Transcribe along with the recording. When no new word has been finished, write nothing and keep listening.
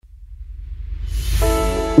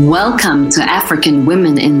Welcome to African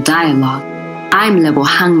Women in Dialogue. I'm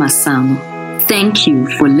Lebohang Masano. Thank you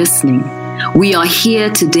for listening. We are here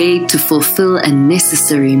today to fulfill a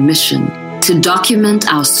necessary mission, to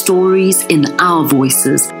document our stories in our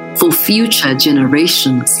voices for future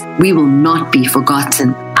generations. We will not be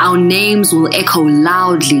forgotten. Our names will echo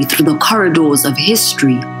loudly through the corridors of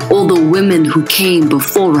history. All the women who came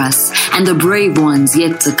before us and the brave ones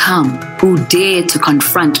yet to come, who dared to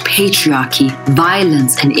confront patriarchy,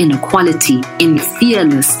 violence, and inequality in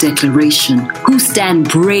fearless declaration, who stand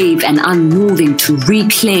brave and unmoving to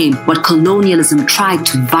reclaim what colonialism tried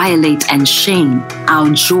to violate and shame, our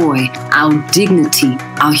joy, our dignity,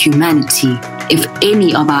 our humanity. If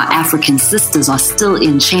any of our African sisters are still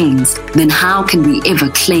in chains, then how can we ever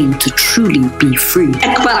claim to truly be free?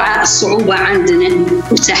 أكبر صعوبة عندنا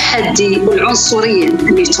وتحدي والعنصرية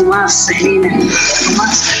اللي تمارس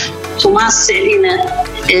علينا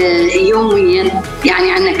يوميا،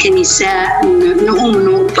 يعني عنا كنساء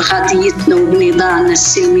نؤمن بقضيتنا وبنضالنا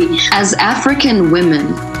السلمي. As African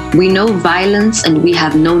women, we know violence and we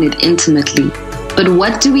have known it intimately. But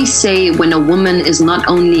what do we say when a woman is not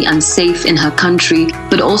only unsafe in her country,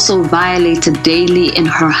 but also violated daily in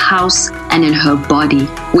her house and in her body,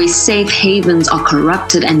 where safe havens are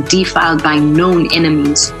corrupted and defiled by known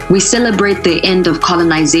enemies? We celebrate the end of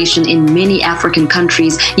colonization in many African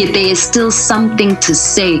countries, yet there is still something to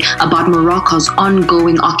say about Morocco's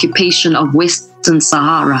ongoing occupation of Western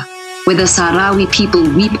Sahara, where the Saharawi people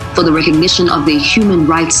weep for the recognition of their human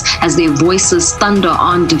rights as their voices thunder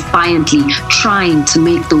on defiantly, trying to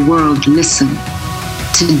make the world listen.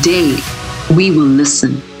 Today, we will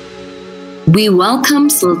listen. We welcome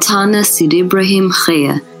Sultana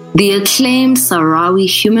Khaya, the acclaimed Sahrawi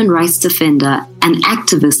human rights defender and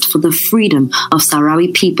activist for the freedom of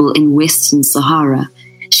Sahrawi people in Western Sahara.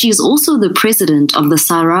 She is also the president of the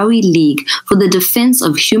Sahrawi League for the Defense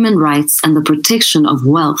of Human Rights and the Protection of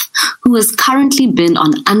Wealth, who has currently been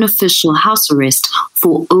on unofficial house arrest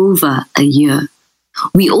for over a year.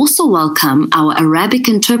 We also welcome our Arabic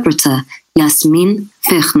interpreter, Yasmin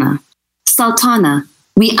Fechner. Sultana,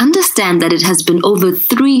 we understand that it has been over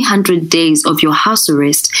 300 days of your house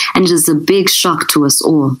arrest, and it is a big shock to us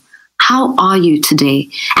all. How are you today?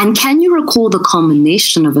 And can you recall the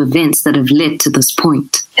culmination of events that have led to this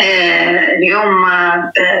point?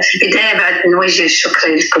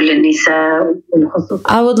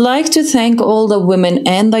 I would like to thank all the women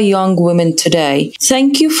and the young women today.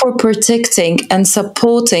 Thank you for protecting and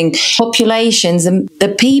supporting populations and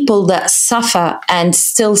the people that suffer and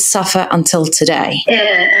still suffer until today.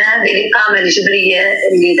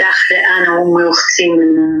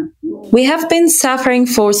 We have been suffering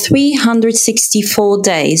for 364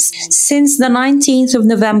 days since the 19th of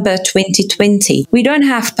November 2020. We don't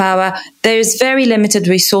have power, there's very limited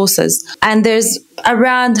resources, and there's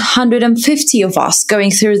around 150 of us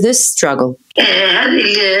going through this struggle. The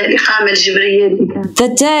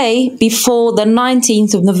day before the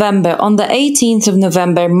 19th of November, on the 18th of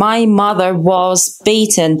November, my mother was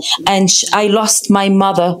beaten and I lost my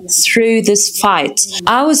mother through this fight.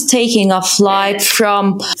 I was taking a flight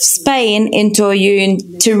from Spain into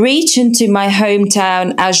Oyun to reach into my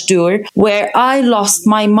hometown, Ajdur, where I lost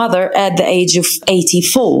my mother at the age of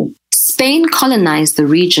 84. Spain colonized the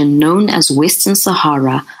region known as Western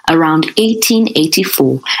Sahara around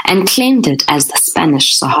 1884 and claimed it as the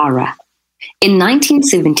Spanish Sahara. In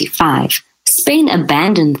 1975, Spain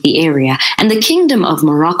abandoned the area and the Kingdom of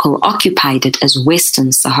Morocco occupied it as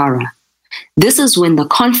Western Sahara. This is when the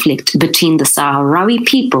conflict between the Sahrawi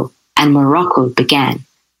people and Morocco began.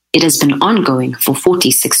 It has been ongoing for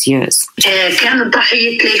 46 years.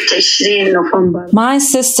 My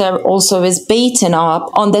sister also was beaten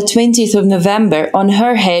up on the 20th of November on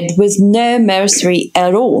her head with no mercy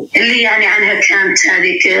at all.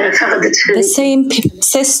 The same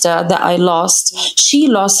sister that I lost, she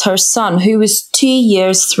lost her son, who was 2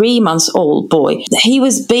 years, 3 months old boy. He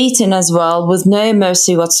was beaten as well with no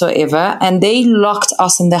mercy whatsoever, and they locked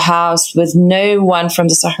us in the house with no one from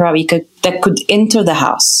the Sahrawi that could enter the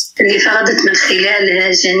house.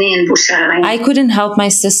 I couldn't help my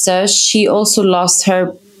sister. She also lost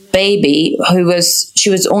her baby, she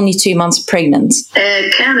was only 2 months pregnant.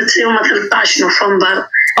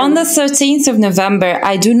 On the 13th of November,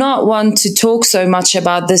 I do not want to talk so much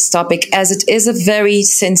about this topic as it is a very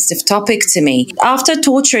sensitive topic to me. After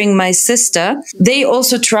torturing my sister, they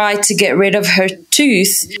also tried to get rid of her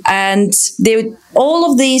tooth, and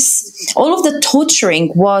all of the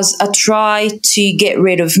torturing was a try to get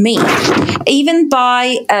rid of me, even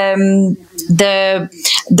by the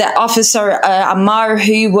officer Ammar,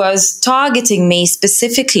 who was targeting me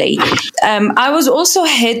specifically. I was also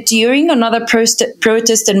hit during another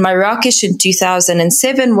protest in Marrakesh in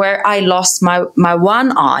 2007, where I lost my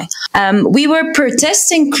one eye. We were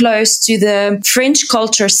protesting close to the French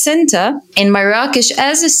Culture Center in Marrakesh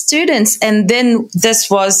as a student, and then this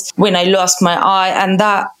was when I lost my eye, and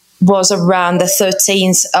that was around the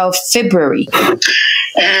 13th of February.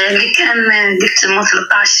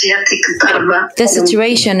 The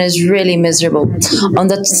situation is really miserable. On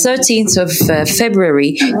the 13th of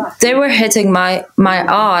February, they were hitting my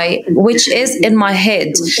eye, which is in my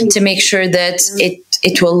head, to make sure that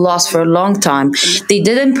it will last for a long time. They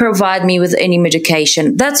didn't provide me with any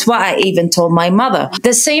medication. That's why I even told my mother.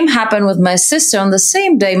 The same happened with my sister. On the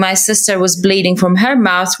same day, my sister was bleeding from her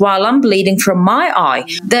mouth while I'm bleeding from my eye.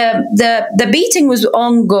 The beating was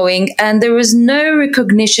ongoing, and there was no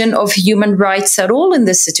recognition of human rights at all in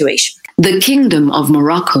this situation. The Kingdom of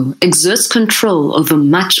Morocco exerts control over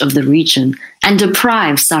much of the region and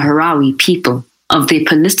deprives Saharawi people of their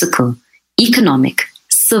political, economic,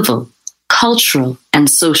 civil, cultural, and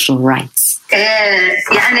social rights. And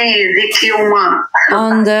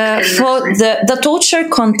the torture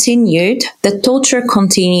continued. The torture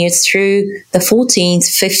continued through the 14th,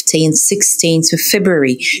 15th, 16th of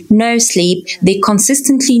February. No sleep. They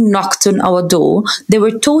consistently knocked on our door. They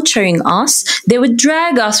were torturing us. They would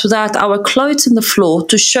drag us without our clothes on the floor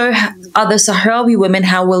to show other Sahrawi women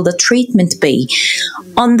how will the treatment be.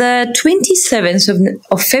 On the 27th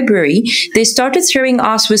of February, they started throwing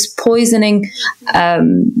us with poisoning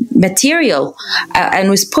material and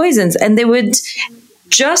with poisons, and they would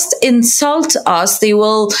just insult us. They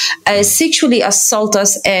will sexually assault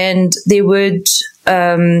us, and they would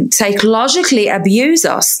psychologically abuse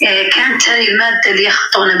us. They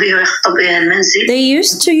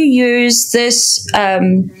used to use this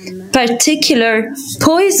particular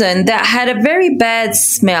poison that had a very bad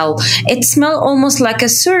smell. It smelled almost like a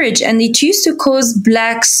sewage, and it used to cause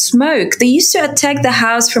black smoke. They used to attack the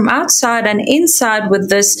house from outside and inside with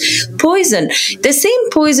this poison. The same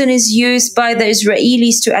poison is used by the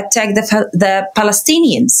Israelis to attack the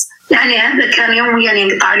Palestinians. On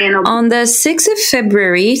the 6th of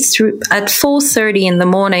February, at 4:30 in the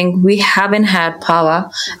morning, we haven't had power,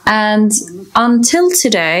 and until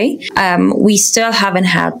today, we still haven't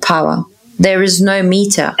had power. There is no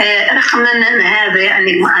meter.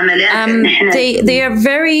 They are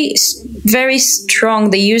very, very strong.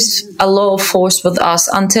 They use a lot of force with us.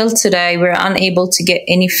 Until today, we're unable to get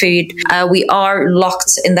any food. We are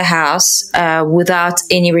locked in the house without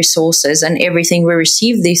any resources, and everything we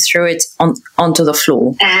receive, they throw it onto the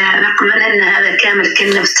floor.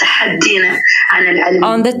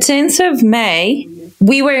 On the 10th of May,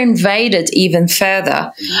 we were invaded even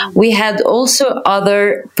further. We had also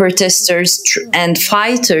other protesters and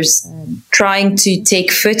fighters trying to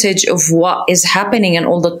take footage of what is happening and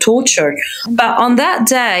all the torture. But on that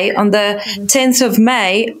day, on the 10th of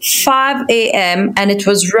May, 5 a.m., and it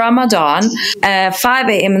was Ramadan, 5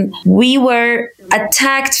 a.m., we were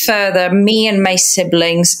attacked further, me and my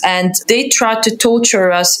siblings, and they tried to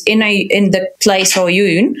torture us in the place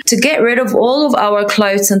Oyun to get rid of all of our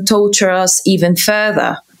clothes and torture us even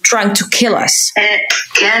further, trying to kill us.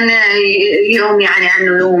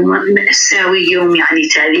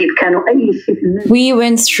 We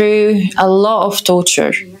went through a lot of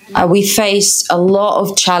torture. We faced a lot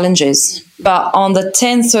of challenges. But on the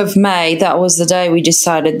 10th of May, that was the day we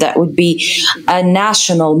decided that would be a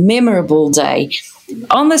national, memorable day.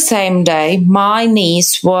 On the same day, my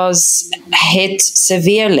niece was hit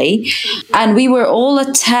severely, and we were all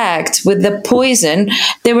attacked with the poison.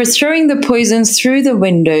 They were throwing the poison through the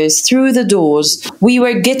windows, through the doors. We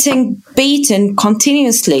were getting beaten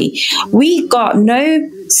continuously. We got no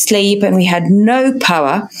sleep and we had no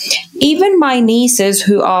power. Even my nieces,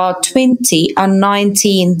 who are 20 and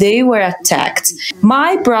 19, they were attacked.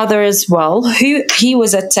 My brother as well, he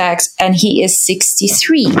was attacked, and he is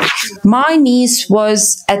 63. My niece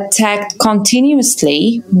was attacked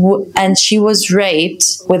continuously, and she was raped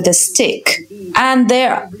with a stick. And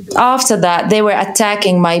after that, they were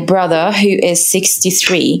attacking my brother, who is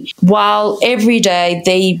 63, while every day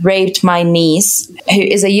they raped my niece, who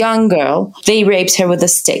is a young girl. They raped her with a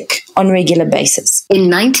stick on a regular basis. In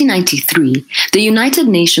 1993, the United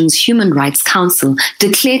Nations Human Rights Council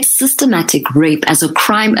declared systematic rape as a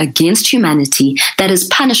crime against humanity that is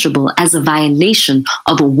punishable as a violation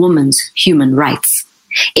of a woman's human rights.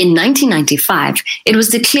 In 1995, it was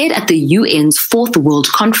declared at the UN's Fourth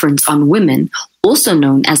World Conference on Women, also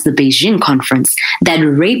known as the Beijing Conference, that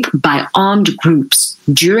rape by armed groups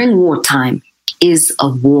during wartime is a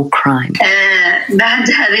war crime. The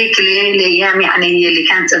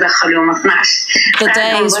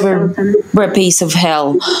days were a piece of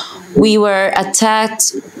hell. We were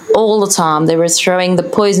attacked all the time. They were throwing the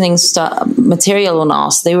poisoning material on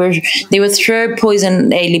us. They would throw poison on a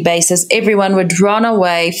daily basis. Everyone would run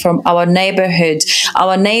away from our neighborhood.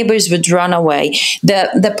 Our neighbors would run away.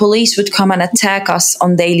 The police would come and attack us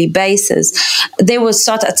on daily basis. They would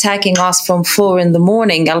start attacking us from 4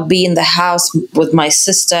 a.m. I'll be in the house with my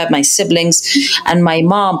sister, my siblings, and my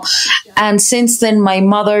mom. And since then, my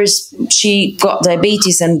she got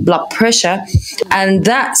diabetes and blood pressure, and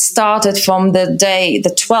that started from the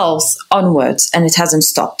 12th onwards, and it hasn't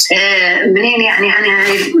stopped.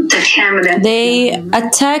 They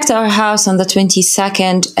attacked our house on the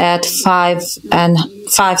 22nd at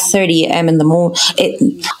 5:30 a.m. in the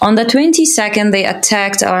morning. On the 22nd, they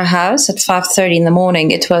attacked our house at 5:30 in the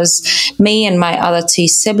morning. It was me and my other 2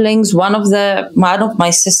 siblings. One of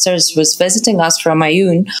my sisters was visiting us from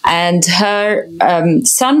Ayun, and her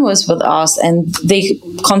son was with us, and they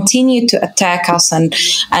continued to attack us and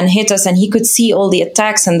hit us, and he could see all the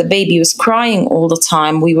attacks, and the baby was crying all the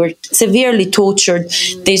time. We were severely tortured.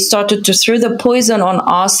 They started to throw the poison on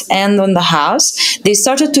us and on the house. They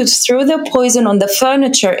started to throw the poison on the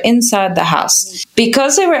furniture inside the house.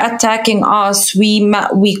 Because they were attacking us, we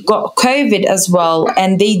got COVID as well,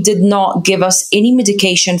 and they did not give us any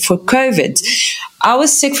medication for COVID. I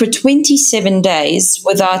was sick for 27 days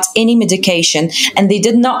without any medication, and they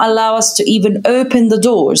did not allow us to even open the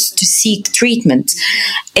doors to seek treatment.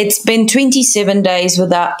 It's been 27 days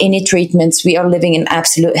without any treatments. We are living in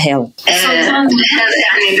absolute hell.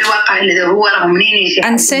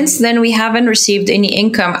 And since then, we haven't received any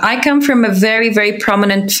income. I come from a very, very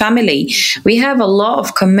prominent family. We have a lot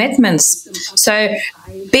of commitments. So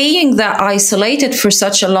being that isolated for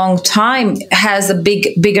such a long time has a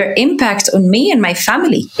bigger impact on me and my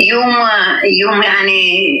family.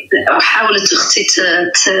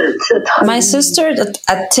 My sister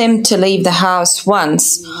attempted to leave the house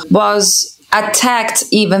once was attacked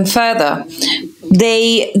even further.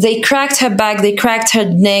 They cracked her back, they cracked her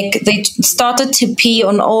neck, they started to pee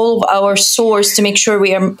on all of our sores to make sure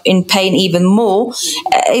we are in pain even more.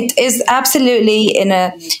 It is absolutely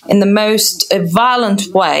in the most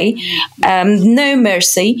violent way, no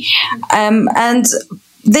mercy, and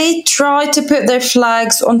they tried to put their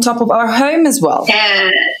flags on top of our home as well.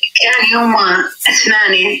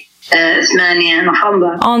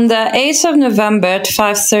 On the 8th of November at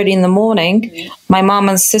 5:30 in the morning, my mom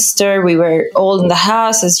and sister, we were all in the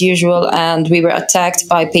house as usual, and we were attacked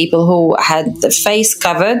by people who had the face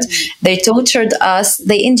covered. They tortured us.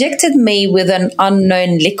 They injected me with an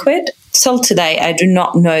unknown liquid. Till today, I do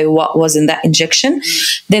not know what was in that injection.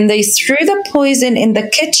 Then they threw the poison in the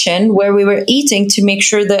kitchen where we were eating to make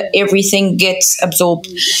sure that everything gets absorbed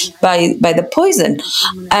by the poison.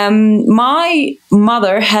 My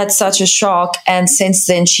mother had such a shock, and since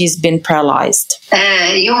then she's been paralyzed.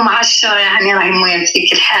 يوم 10 يعني راهي المهم في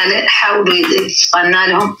ذيك الحالة حاولوا يصفنا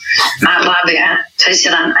لهم مع الرابعة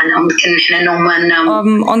فجرا عنهم كنا إحنا نوم.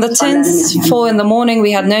 On the 10th, 4 in the morning,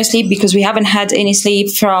 we had no sleep because we haven't had any sleep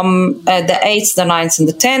from the 8th, the 9th, and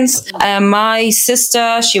the 10th. My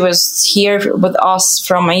sister, she was here with us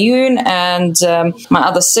from Ayun, and my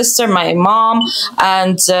other sister, my mom,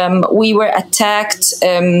 and we were attacked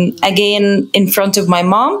again in front of my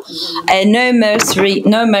mom. No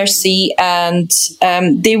mercy, and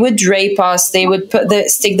they would rape us. They would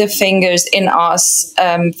stick their fingers in us,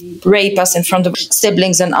 rape us in front of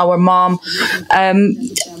siblings and our mom.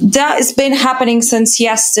 That has been happening since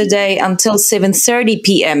yesterday until 7:30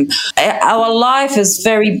 p.m. Our life is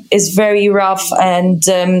very rough, and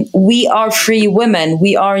we are free women.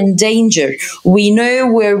 We are in danger. We know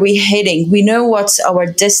where we're heading. We know what's our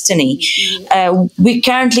destiny. We're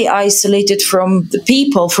currently isolated from the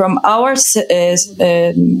people, from our cities,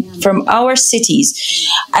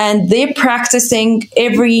 and they're practicing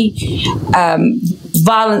every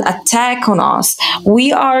violent attack on us. We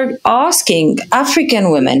are asking African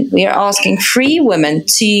women, we are asking free women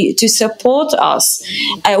to support us.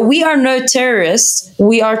 We are no terrorists.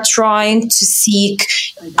 We are trying to seek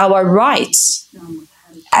our rights.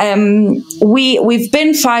 We've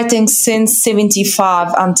been fighting since 1975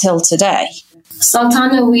 until today.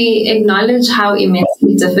 Sultana, we acknowledge how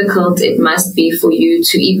immensely difficult it must be for you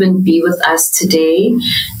to even be with us today.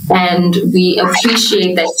 And we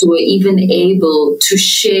appreciate that you were even able to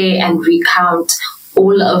share and recount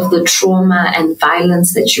all of the trauma and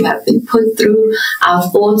violence that you have been put through. Our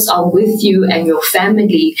thoughts are with you and your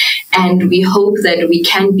family, and we hope that we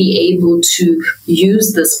can be able to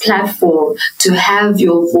use this platform to have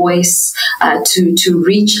your voice, to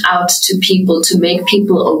reach out to people, to make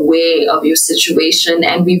people aware of your situation.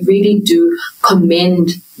 And we really do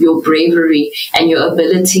commend your bravery and your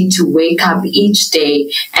ability to wake up each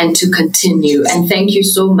day and to continue. And thank you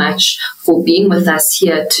so much for being with us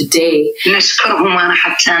here today.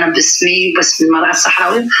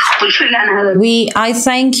 I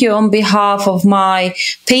thank you on behalf of my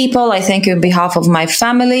people. I thank you on behalf of my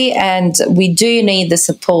family, and we do need the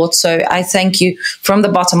support. So I thank you from the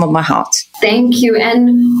bottom of my heart. Thank you.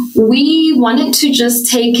 And we wanted to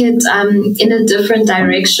just take it in a different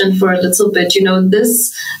direction for a little bit. You know,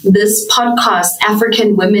 this podcast,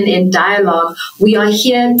 African Women in Dialogue, we are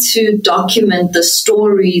here to document the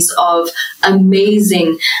stories of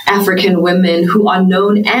amazing African women who are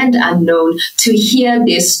known and unknown, to hear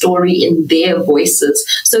their story in their voices.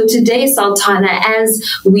 So today, Sultana, as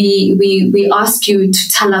we ask you to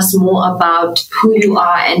tell us more about who you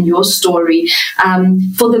are and your story,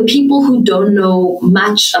 for the people who don't know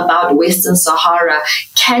much about Western Sahara,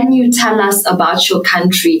 can you tell us about your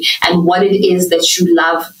country and what it is that you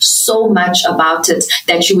love so much about it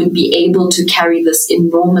that you would be able to carry this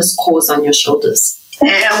enormous cause on your shoulders?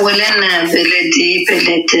 أولاً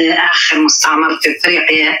بلد آخر مستعمر في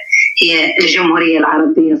أفريقيا هي الجمهورية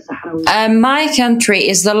العربية الصحراوية. My country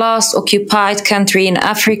is the last occupied country in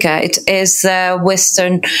Africa. It is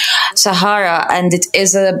Western Sahara, and it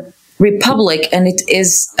is a republic, and it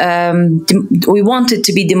is we want it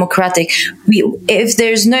to be democratic. If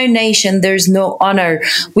there's no nation, there's no honor.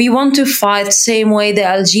 We want to fight the same way the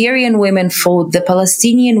Algerian women fought, the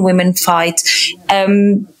Palestinian women fight.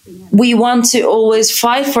 We want to always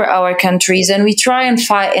fight for our countries, and we try and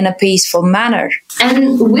fight in a peaceful manner.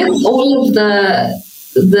 And with all of the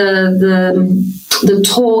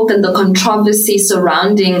talk and the controversy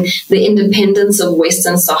surrounding the independence of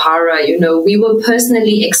Western Sahara, you know, we were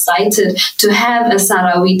personally excited to have a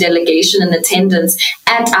Sahrawi delegation in attendance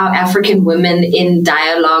at our African Women in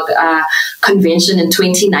Dialogue convention in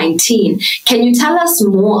 2019. Can you tell us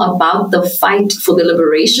more about the fight for the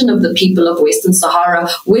liberation of the people of Western Sahara,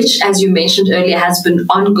 which, as you mentioned earlier, has been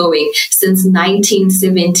ongoing since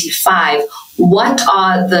 1975? What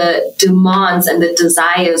are the demands and the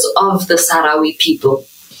desires of the Sahrawi people?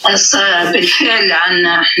 بالفعل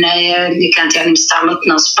عنا احنا اللي كانت يعني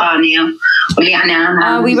مستعمرتنا اسبانيا واللي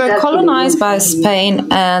يعني we were colonized by Spain,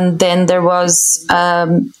 and then there was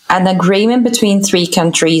an agreement between three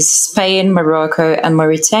countries, Spain, Morocco, and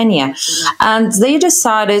Mauritania. And they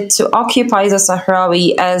decided to occupy the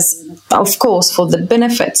Sahrawi as, of course, for the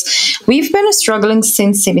benefits. We've been struggling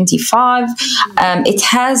since 75. It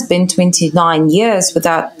has been 29 years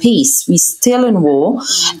without peace. We're still in war.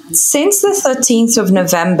 Since the 13th of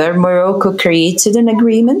November, Morocco created an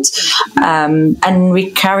agreement, and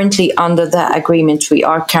we're currently under that agreement. We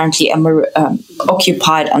are currently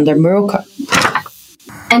occupied under Morocco.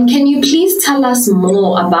 And can you please tell us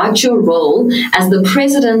more about your role as the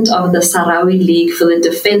president of the Sahrawi League for the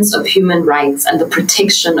Defense of Human Rights and the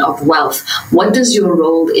Protection of Wealth? What does your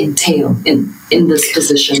role entail in this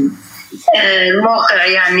position? الموقع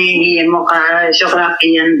يعني هي موقع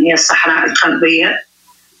جغرافيا هي الصحراء الغربية.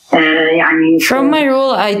 From my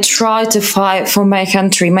role, I try to fight for my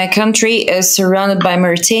country. My country is surrounded by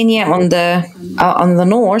Mauritania on the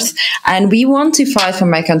north, and we want to fight for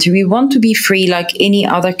my country. We want to be free like any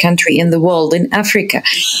other country in the world, in Africa.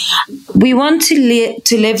 We want to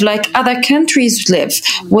live like other countries live,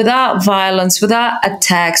 without violence, without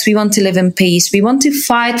attacks. We want to live in peace. We want to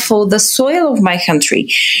fight for the soil of my country.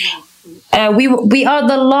 We are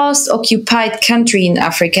the last occupied country in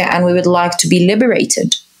Africa, and we would like to be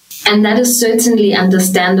liberated. And that is certainly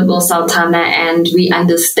understandable, Sultana. And we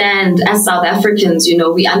understand, as South Africans, you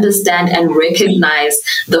know, we understand and recognize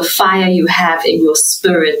the fire you have in your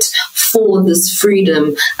spirit for this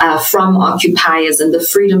freedom from occupiers and the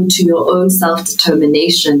freedom to your own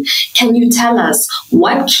self-determination. Can you tell us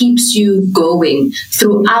what keeps you going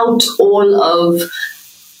throughout all of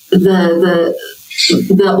the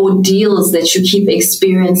ordeals that you keep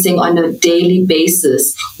experiencing on a daily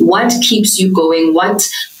basis? What keeps you going? What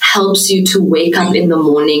helps you to wake up in the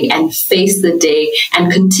morning and face the day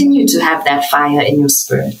and continue to have that fire in your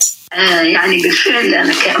spirit? يعني بالفعل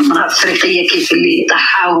أنا كامرأة أفريقية كيف اللي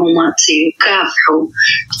ضحوا هما يكافحوا.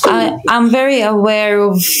 I'm very aware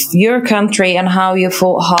of your country and how you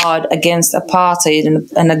fought hard against apartheid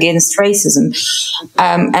and against racism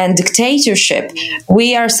and dictatorship.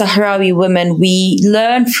 We are Sahrawi women. We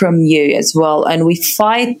learn from you as well, and we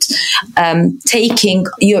fight taking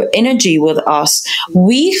your energy with us.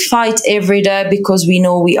 We fight every day because we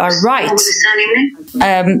know we are right.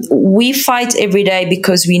 We fight every day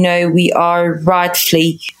because we know we are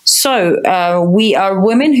rightfully so. We are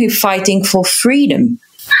women who are fighting for freedom.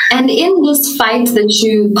 And in this fight that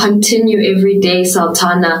you continue every day,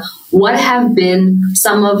 Sultana, what have been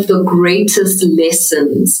some of the greatest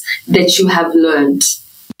lessons that you have learned?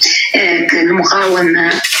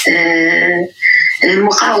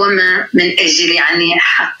 المقاومة من أجل يعني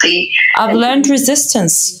حقي. I've learned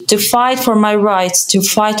resistance, to fight for my rights, to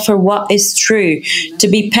fight for what is true, to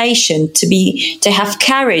be patient, to have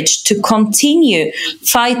courage, to continue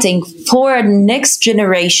fighting for a next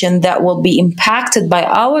generation that will be impacted by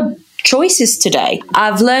our choices today.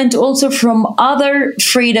 I've learned also from other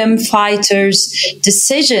freedom fighters'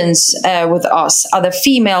 decisions with us, other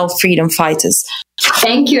female freedom fighters.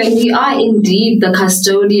 Thank you. And we are indeed the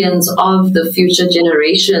custodians of the future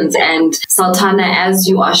generations. And Sultana, as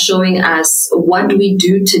you are showing us what we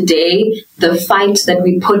do today, the fight that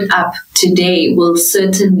we put up today will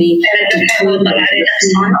certainly determine the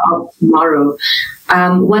of tomorrow.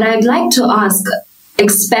 What I'd like to ask,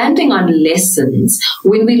 expanding on lessons,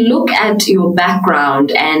 when we look at your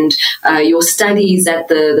background and your studies at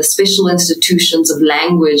the special institutions of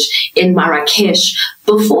language in Marrakesh,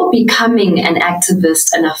 before becoming an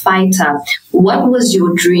activist and a fighter, what was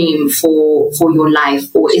your dream for your life?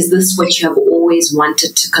 Or is this what you have always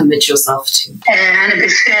wanted to commit yourself to?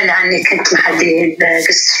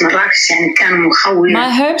 My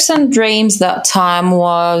hopes and dreams that time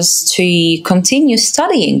was to continue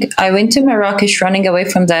studying. I went to Marrakesh running away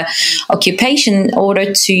from the occupation in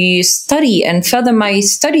order to study and further my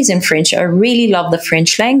studies in French. I really love the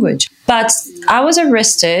French language. But I was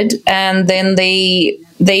arrested and then they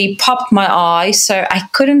popped my eye, so I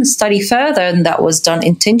couldn't study further, and that was done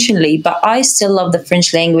intentionally. But I still love the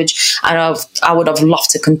French language, and I would have loved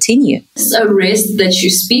to continue. This arrest that you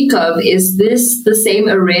speak of, is this the same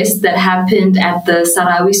arrest that happened at the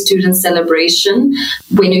Saharawi student celebration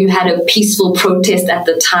when you had a peaceful protest at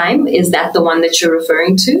the time? Is that the one that you're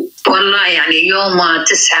referring to? والله يعني يوم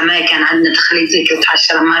 9 ماي كان عندنا تخليط ذيك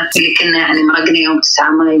 10 ماي اللي كنا يعني مرقنا يوم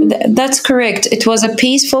 9 ماي. That's correct. It was a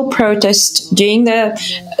peaceful protest during the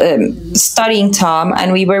studying time,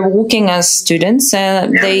 and we were walking as students.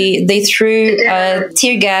 They threw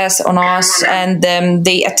tear gas on us, and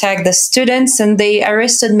they attacked the students, and they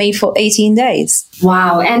arrested me for 18 days.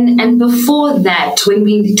 Wow. And before that, when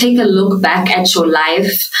we take a look back at your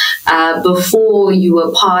life, before you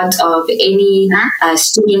were part of any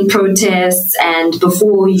student protests and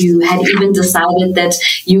before you had even decided that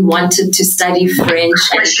you wanted to study French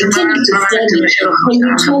and continue to study, when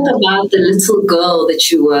you talk about the little girl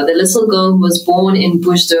that you were, the little girl who was born in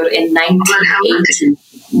Bushdur in 1980,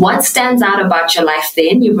 what stands out about your life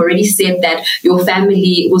then? You've already said that your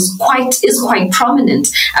family is quite prominent.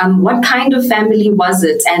 What kind of family was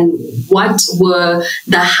it, and what were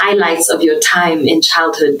the highlights of your time in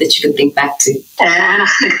childhood that you can think back to? أنا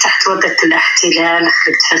خلقت تحت وضع الاحتلال،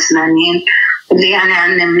 خلقت في 80 اللي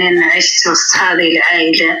أنا منين عشت وسط هذه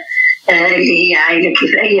العائلة.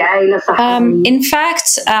 In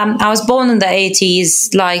fact, I was born in the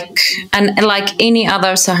 80s, like any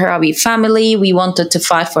other Sahrawi family. We wanted to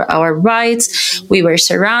fight for our rights. We were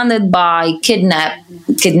surrounded by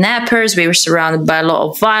kidnappers. We were surrounded by a lot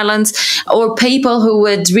of violence, or people who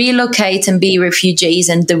would relocate and be refugees,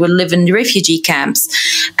 and they would live in refugee camps.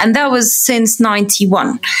 And that was since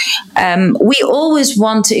 91. We always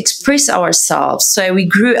want to express ourselves. So we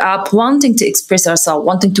grew up wanting to express ourselves,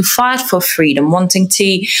 wanting to fight for freedom, wanting to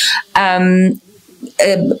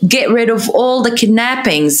get rid of all the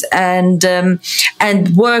kidnappings and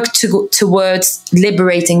work towards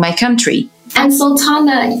liberating my country. And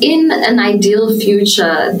Sultana, in an ideal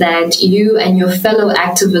future that you and your fellow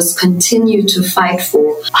activists continue to fight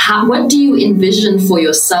for, what do you envision for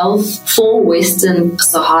yourself, for Western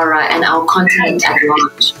Sahara and our continent at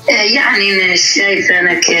large?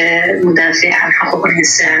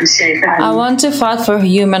 I want to fight for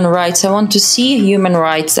human rights. I want to see human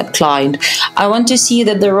rights applied. I want to see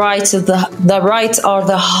that the rights are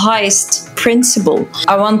the highest principle.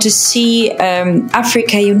 I want to see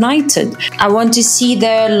Africa united. I want to see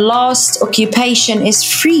their last occupation is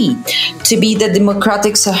free, to be the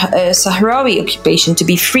democratic Saharawi occupation, to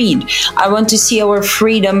be freed. I want to see our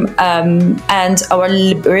freedom and our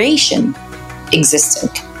liberation existing.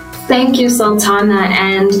 Thank you, Sultana.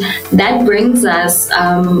 And that brings us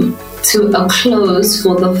to a close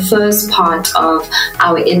for the first part of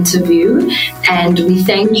our interview. And we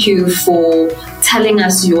thank you for telling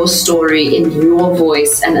us your story in your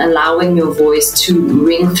voice and allowing your voice to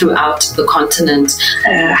ring throughout the continent.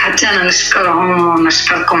 حتى أنا نشكرهم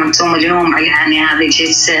ونشكركم أنتم اليوم، يعني هذه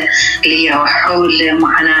جلسة لي وحول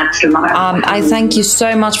معاناة المرأة. I thank you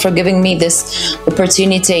so much for giving me this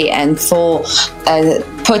opportunity and for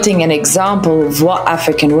putting an example of what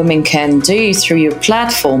African women can do through your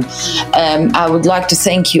platform. I would like to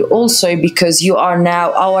thank you also because you are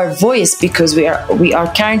now our voice, because we are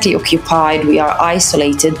currently occupied, we are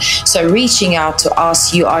isolated. So reaching out to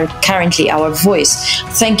us, you are currently our voice.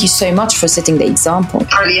 Thank you so much for setting the example.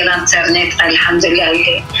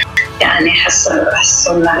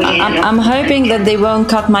 I'm hoping that they won't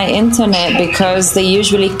cut my internet because they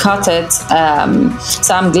usually cut it.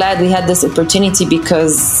 So I'm glad we had this opportunity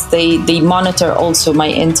because they monitor also my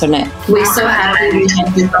internet. We're so happy we had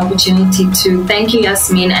this opportunity too. Thank you,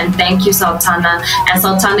 Yasmin, and thank you, Sultana. And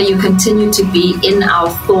Sultana, you continue to be in our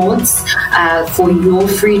thoughts for your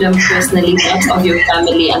freedom personally, that of your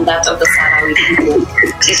family, and that of the Sahrawi people.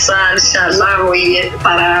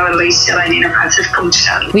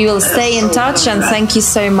 We will stay in touch, and thank you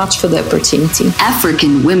so much for the opportunity.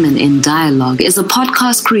 African Women in Dialogue is a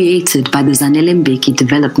podcast created by the Zanele Mbeki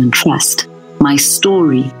Development Trust. My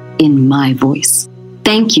story in my voice.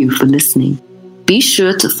 Thank you for listening. Be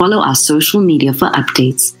sure to follow our social media for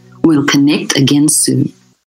updates. We'll connect again soon.